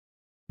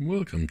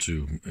Welcome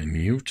to a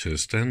new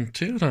test and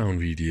teardown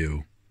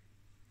video.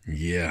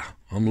 Yeah,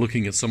 I'm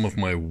looking at some of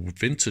my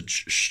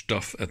vintage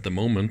stuff at the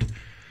moment.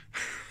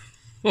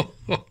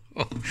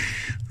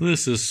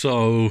 This is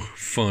so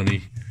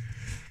funny.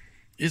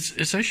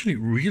 It's actually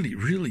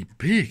really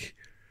big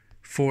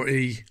for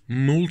a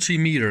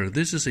multimeter.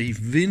 This is a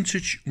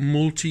vintage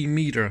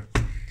multimeter.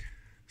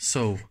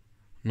 So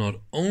not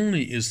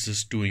only is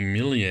this doing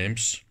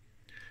milliamps,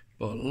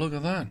 but look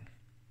at that.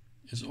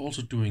 It's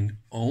also doing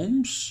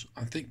ohms,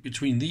 I think,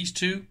 between these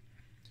two.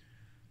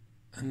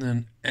 And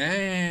then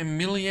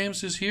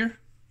milliamps is here.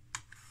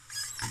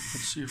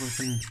 Let's see if I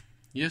can,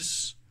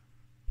 yes.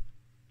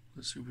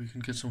 Let's see if we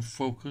can get some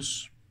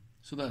focus.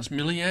 So that's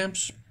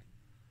milliamps.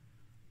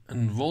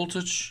 And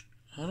voltage,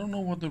 I don't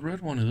know what the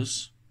red one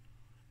is.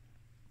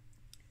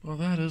 Well,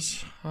 that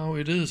is how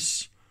it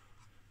is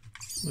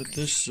with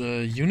this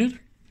unit.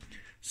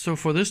 So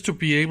for this to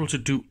be able to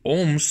do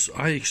ohms,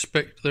 I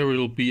expect there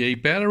will be a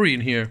battery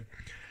in here.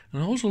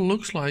 And it also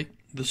looks like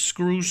the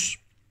screws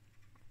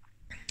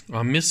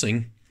are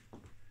missing.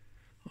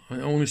 I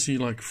only see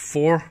like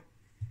 4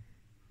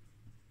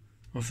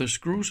 of the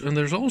screws, and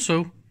there's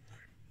also,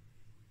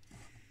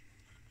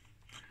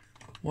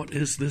 what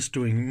is this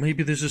doing?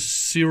 Maybe this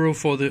is 0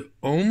 for the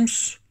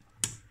ohms.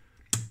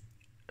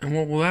 And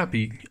what will that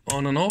be?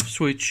 On and off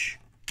switch.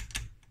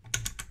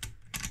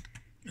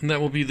 And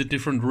that will be the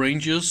different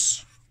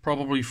ranges,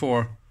 probably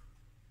for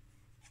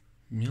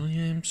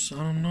milliamps, I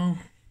don't know.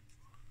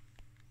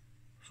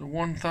 So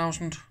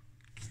 1000.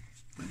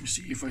 Let me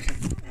see if I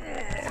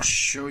can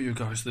show you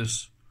guys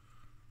this.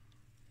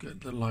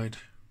 Get the light.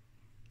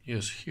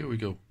 Yes, here we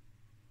go.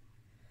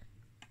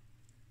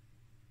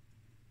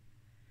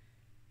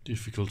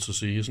 Difficult to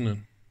see, isn't it?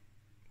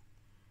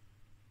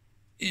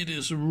 It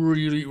is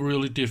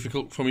really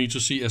difficult for me to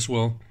see as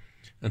well.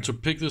 And to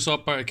pick this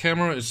up by a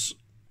camera is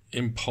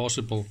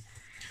impossible.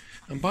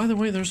 And by the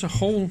way, there's a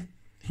hole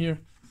here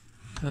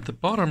at the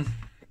bottom.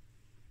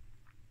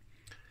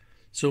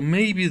 So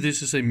maybe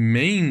this is a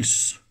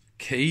mains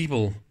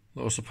cable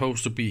that was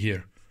supposed to be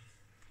here.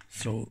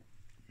 So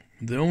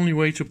the only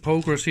way to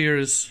progress here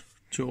is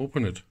to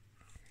open it.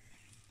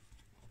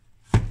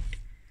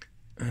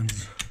 And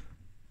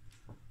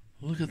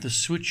look at the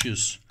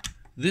switches.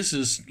 This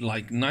is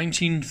like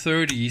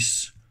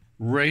 1930s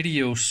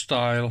radio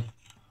style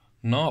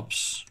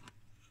knobs.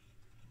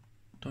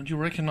 Don't you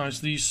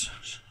recognize these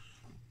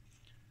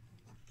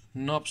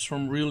knobs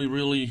from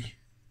really,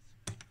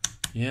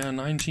 yeah,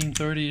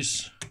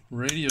 1930s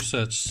radio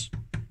sets?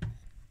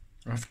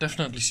 I've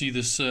definitely seen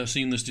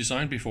this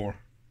design before.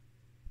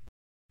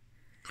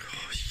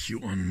 Oh,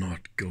 you are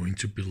not going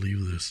to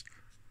believe this.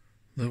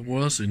 There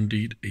was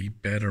indeed a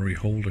battery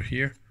holder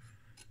here.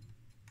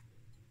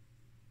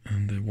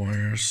 And the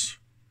wires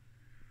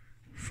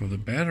for the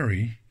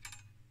battery,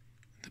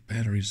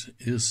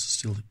 is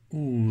still,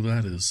 ooh,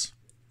 that is.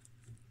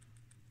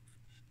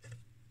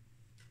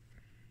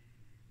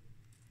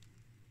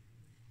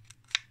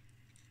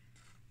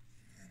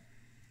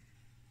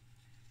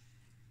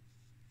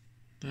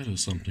 That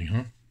is something,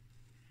 huh?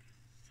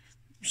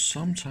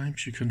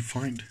 Sometimes you can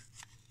find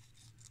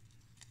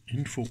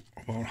info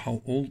about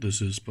how old this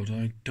is, but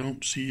I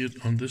don't see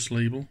it on this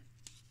label.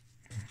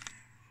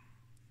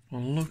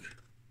 Well, look.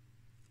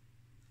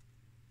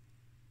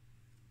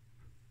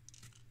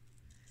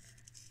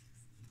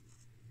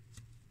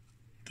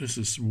 This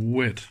is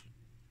wet.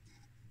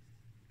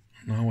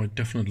 Now I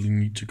definitely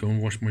need to go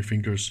and wash my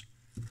fingers.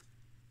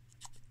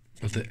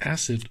 But the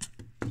acid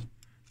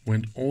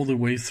went all the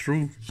way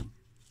through.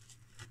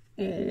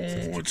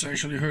 Oh, it's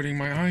actually hurting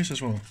my eyes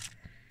as well.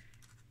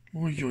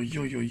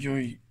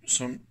 Oi.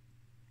 Some.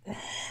 Oh.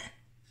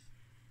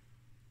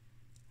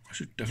 I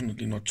should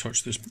definitely not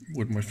touch this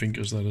with my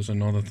fingers. That is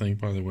another thing,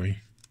 by the way.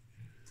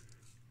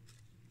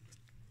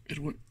 It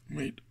would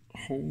made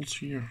holes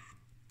here.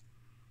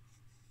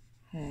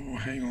 Oh,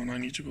 hang on, I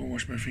need to go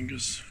wash my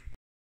fingers.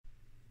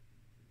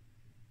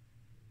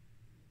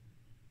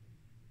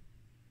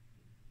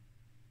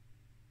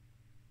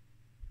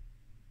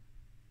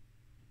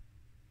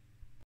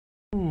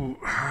 Oh,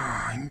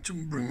 I need to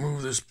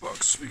remove this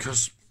box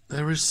because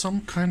there is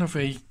some kind of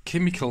a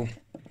chemical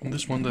in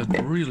this one that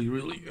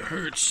really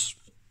hurts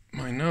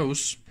my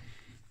nose.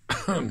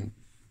 That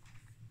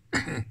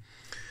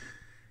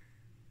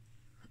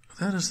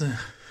is the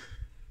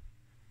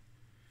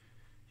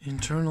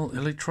internal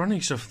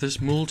electronics of this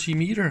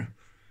multimeter,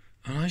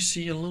 and I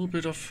see a little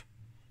bit of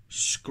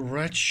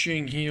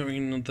scratching here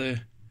in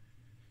the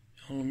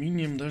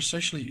aluminium. There's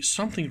actually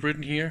something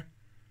written here.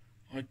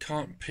 I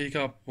can't pick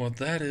up what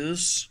that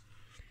is.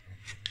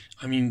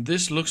 I mean,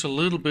 this looks a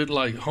little bit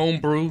like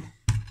homebrew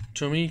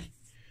to me.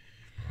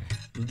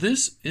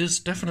 This is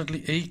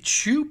definitely a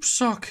tube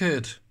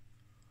socket,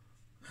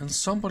 and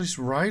somebody's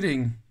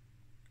writing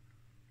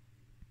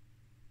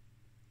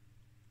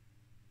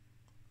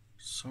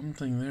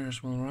something there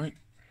as well, right?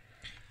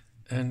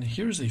 And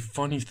here's a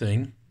funny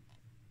thing.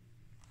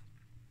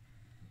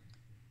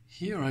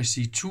 Here I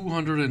see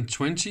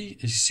 220,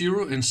 a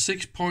 0 and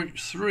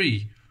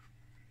 6.3.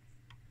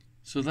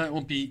 So that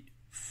will be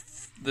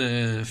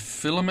the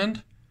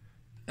filament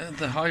and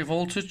the high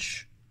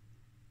voltage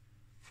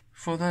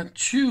for that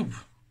tube.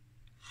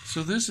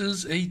 So this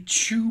is a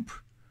tube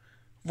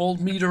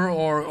voltmeter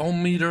or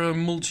ohm meter,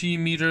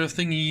 multimeter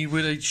thingy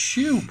with a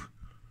tube.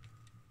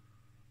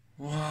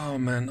 Wow,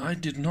 man, I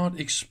did not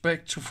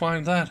expect to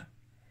find that.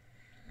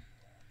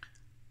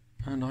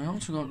 And I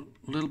also got a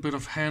little bit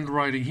of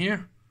handwriting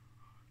here.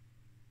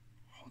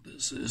 Oh,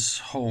 this is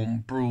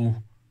homebrew,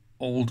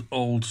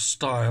 old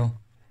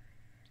style.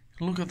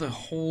 Look at the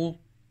hole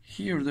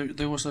here.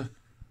 There was a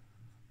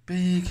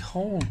big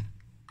hole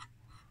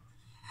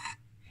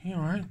here,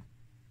 right?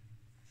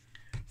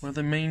 Where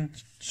the main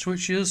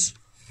switch is.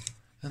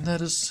 And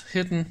that is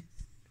hidden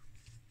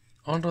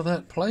under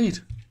that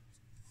plate.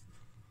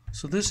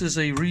 So this is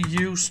a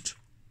reused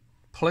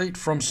plate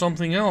from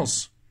something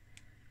else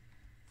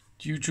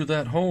due to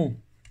that hole.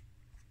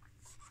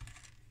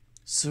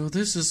 So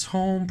this is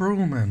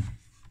homebrew, man.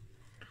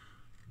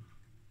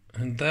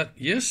 And that,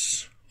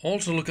 yes,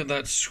 also look at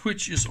that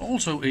switch is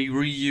also a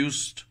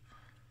reused.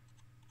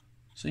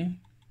 See?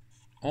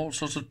 All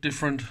sorts of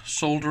different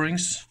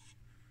solderings.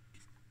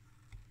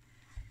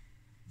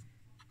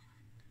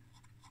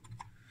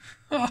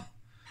 Ah,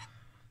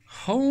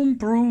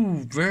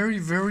 homebrew,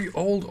 very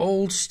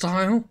old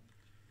style.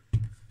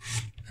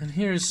 And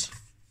here's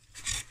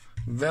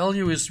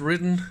value is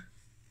written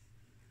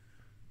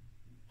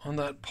on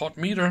that pot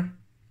meter,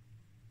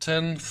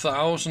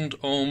 10,000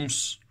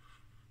 ohms.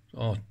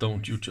 Oh,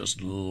 don't you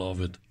just love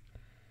it?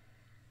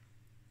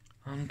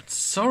 I'm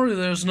sorry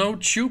there's no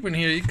tube in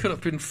here. It could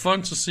have been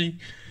fun to see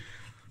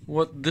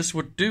what this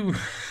would do.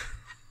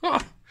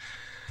 But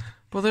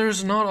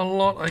there's not a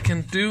lot I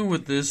can do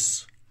with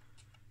this.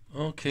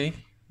 Okay,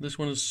 this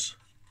one is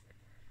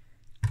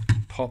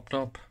popped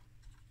off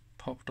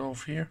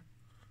here.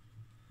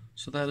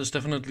 So that is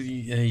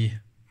definitely a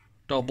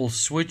double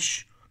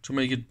switch to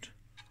make it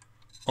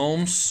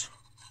ohms.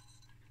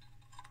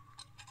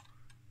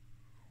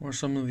 Or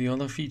some of the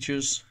other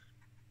features.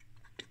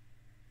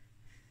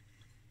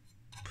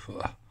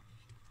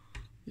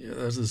 Yeah,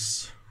 that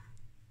is.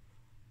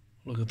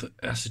 Look at the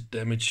acid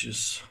damage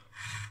is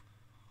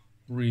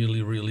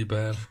really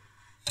bad.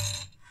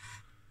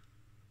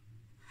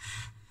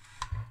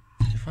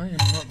 If I am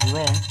not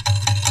wrong,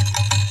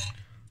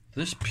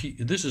 this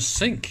is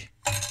zinc,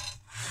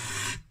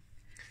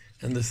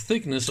 and the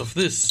thickness of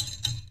this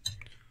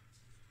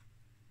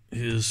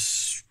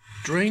is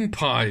drain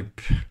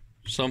pipe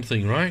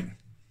something, right?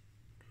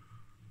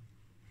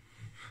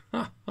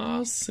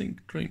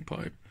 Zinc drain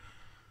pipe.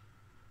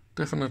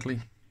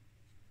 Definitely.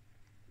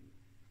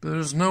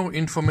 There's no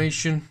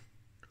information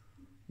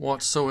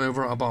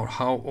whatsoever about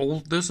how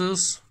old this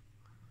is,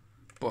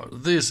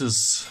 but this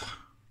is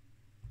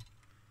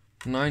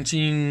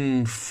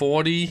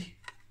 1940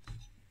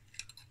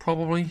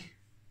 probably.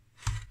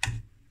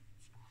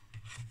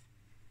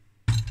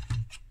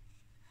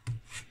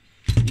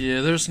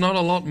 Yeah, there's not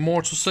a lot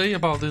more to say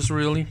about this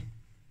really.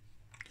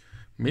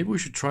 Maybe we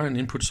should try and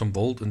input some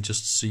volt and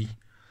just see.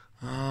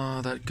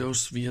 That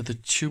goes via the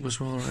tube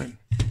as well, right?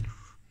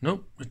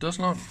 Nope, it does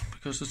not,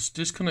 because it's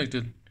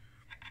disconnected.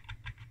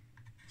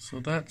 So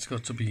that's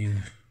got to be...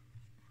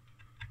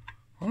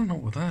 I don't know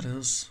what that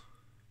is.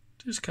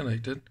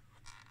 Disconnected.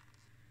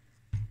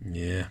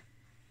 Yeah.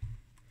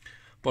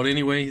 But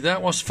anyway,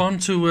 that was fun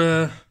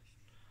to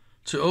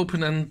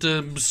open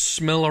and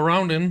smell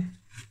around in.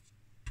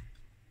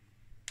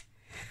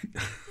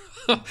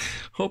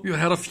 Hope you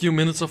had a few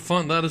minutes of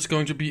fun. That is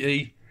going to be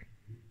a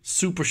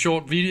super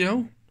short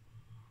video.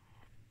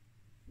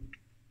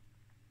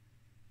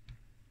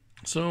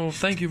 So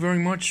thank you very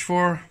much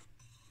for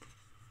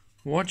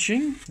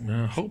watching.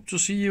 Hope to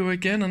see you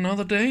again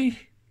another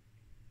day.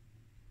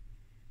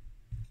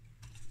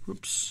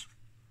 Whoops.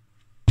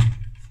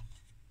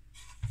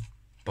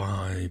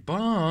 Bye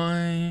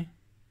bye.